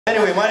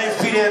Anyway, my name's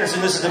Pete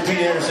Anderson. This is the Pete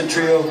Anderson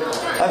Trio.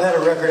 I've had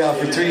a record out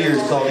for 3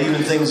 years called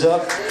Even Things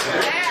Up.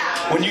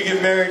 When you get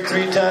married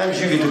 3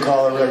 times, you get to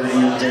call a record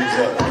Even Things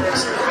Up.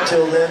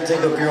 Till then,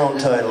 think up your own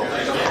title.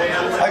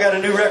 I got a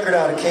new record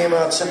out. It came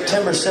out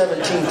September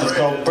 17th. It's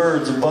called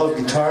Birds Above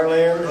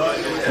Guitarland.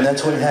 And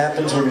that's what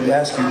happens when you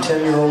ask your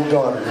 10-year-old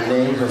daughter to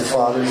name her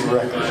father's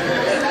record.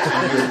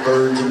 You get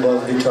Birds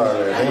Above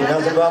Guitarland. Ain't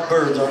nothing about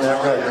birds on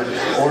that record,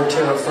 or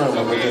terra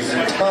firma, but there's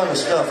a ton of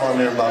stuff on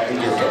there about the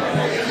guitar.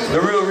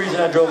 The real reason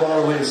I drove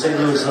all the way to St.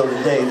 Louis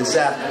today, this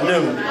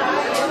afternoon,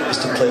 is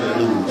to play the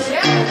blues.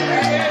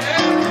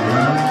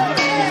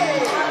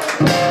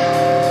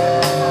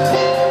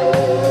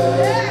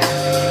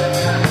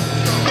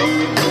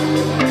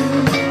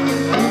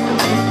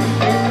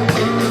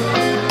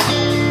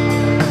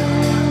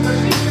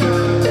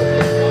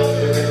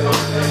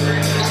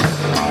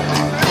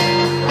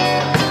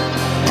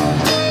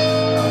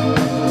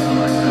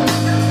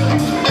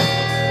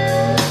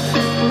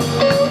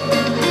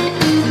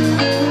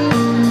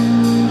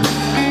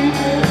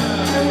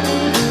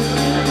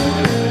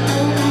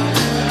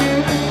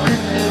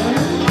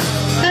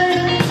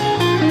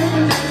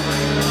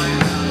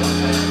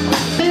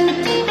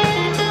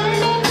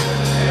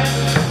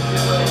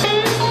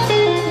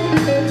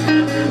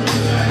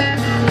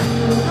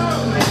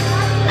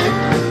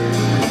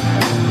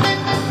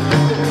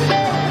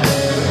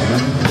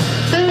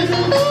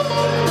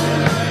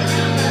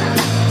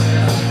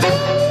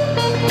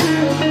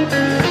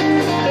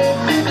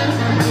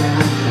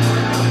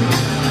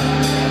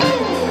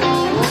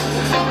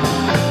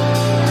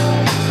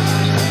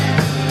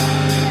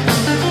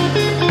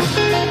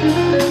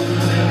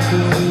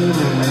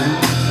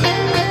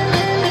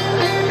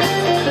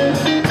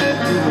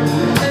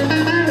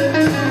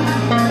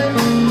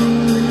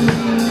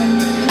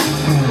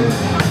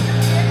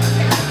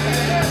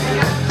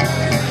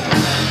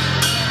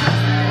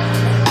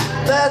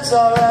 That's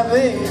alright,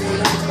 baby.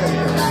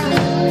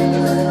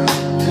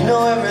 You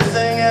know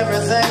everything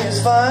is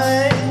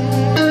fine.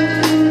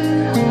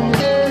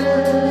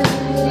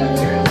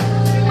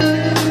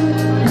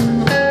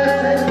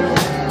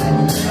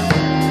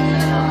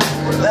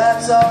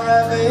 That's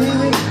alright, baby.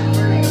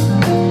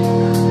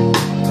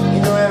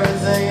 You know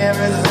everything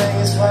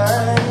is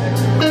fine.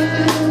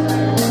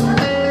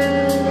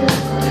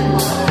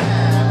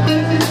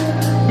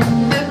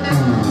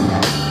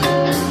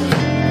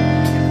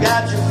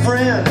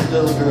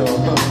 Little girl,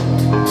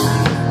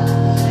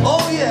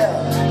 oh yeah,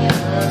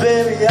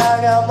 baby, I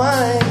got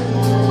mine.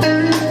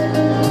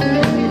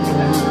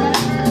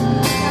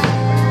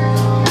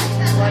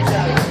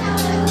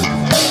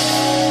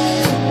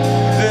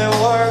 Been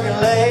working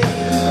late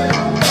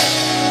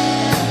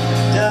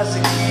just to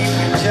keep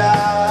your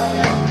job.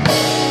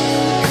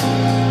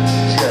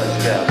 Just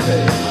got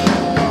paid.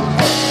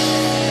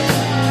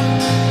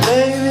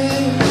 Baby,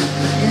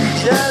 you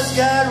just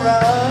got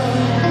robbed.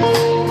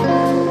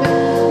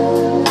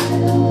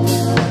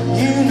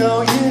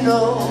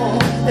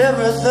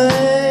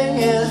 Everything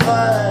is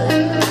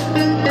fine.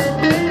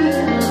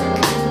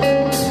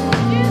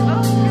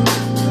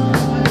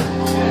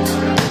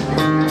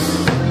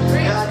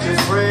 Got your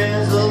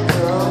friends, little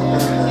girl.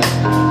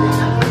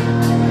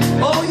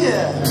 Oh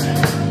yeah,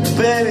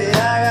 baby, I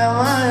got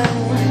mine.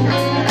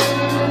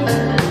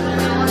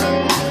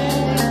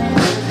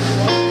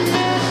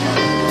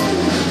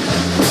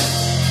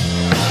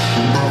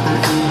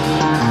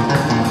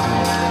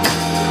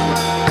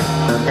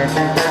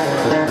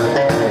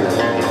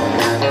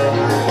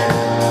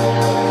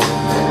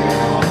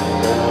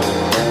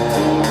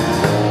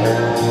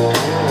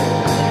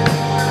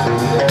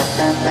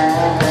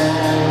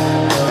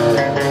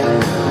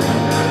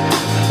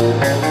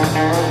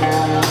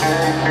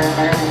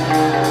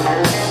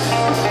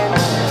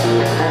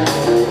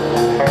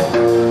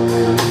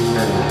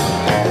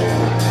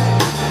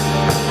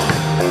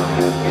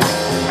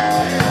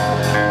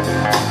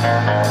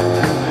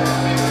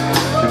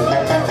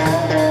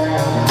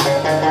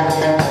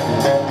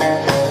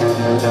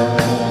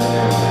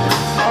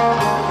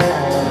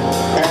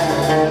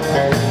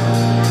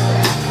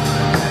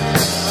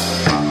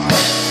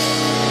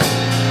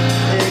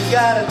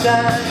 Gotta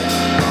die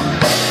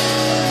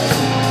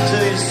to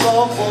your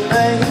soulful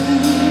name.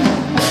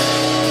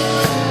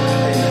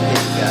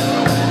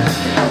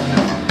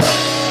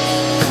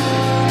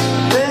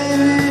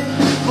 Baby,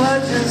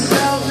 put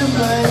yourself to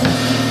blame.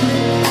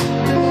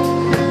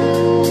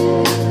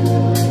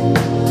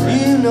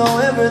 You know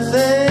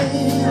everything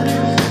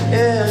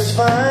is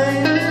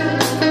fine.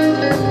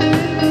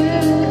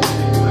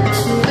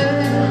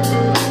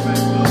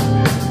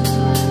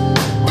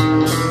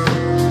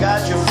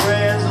 Got your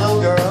friends,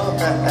 little girl.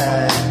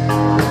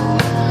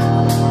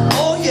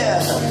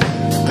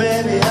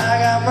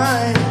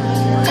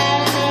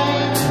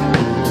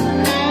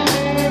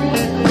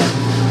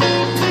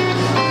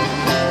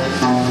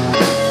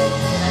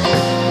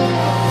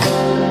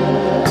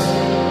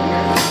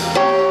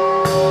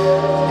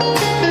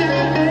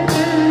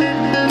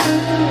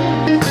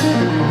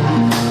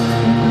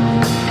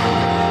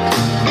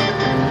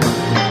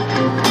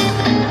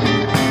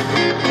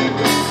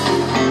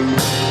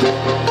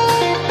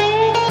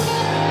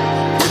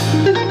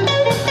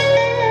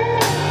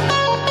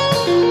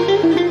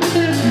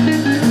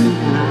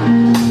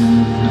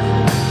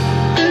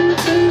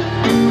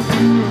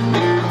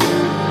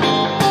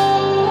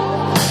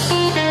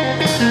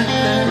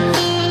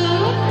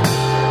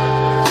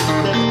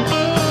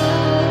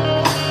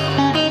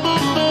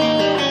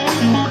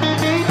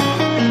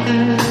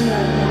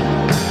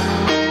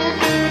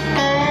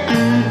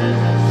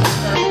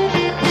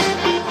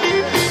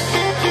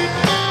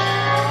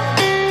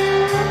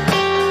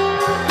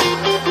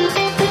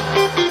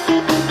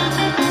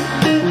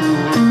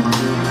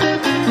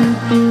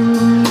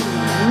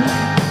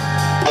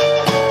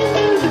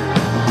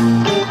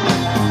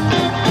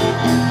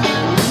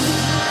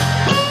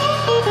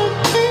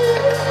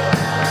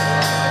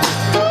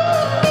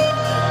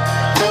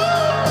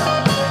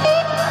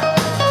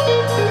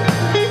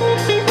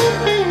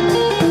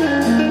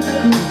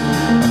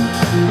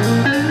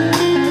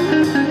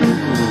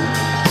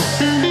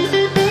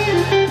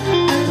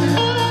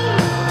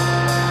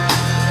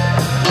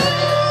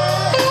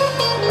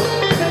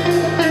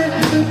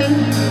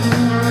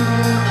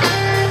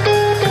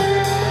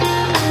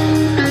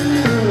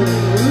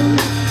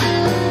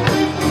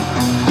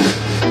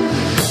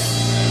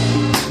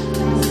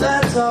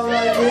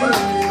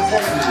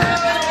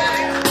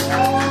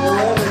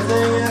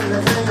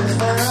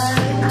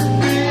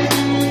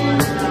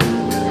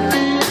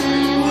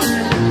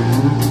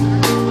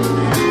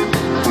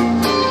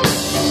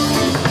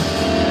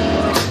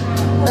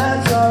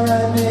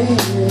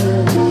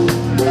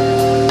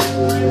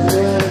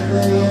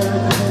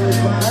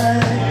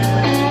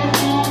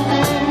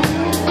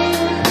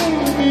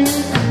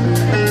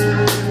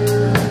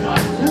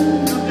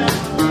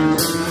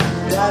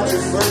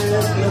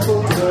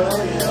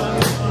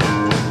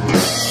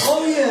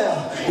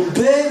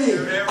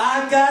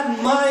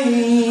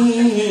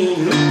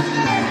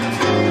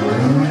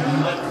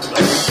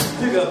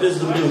 is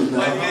the blues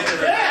now.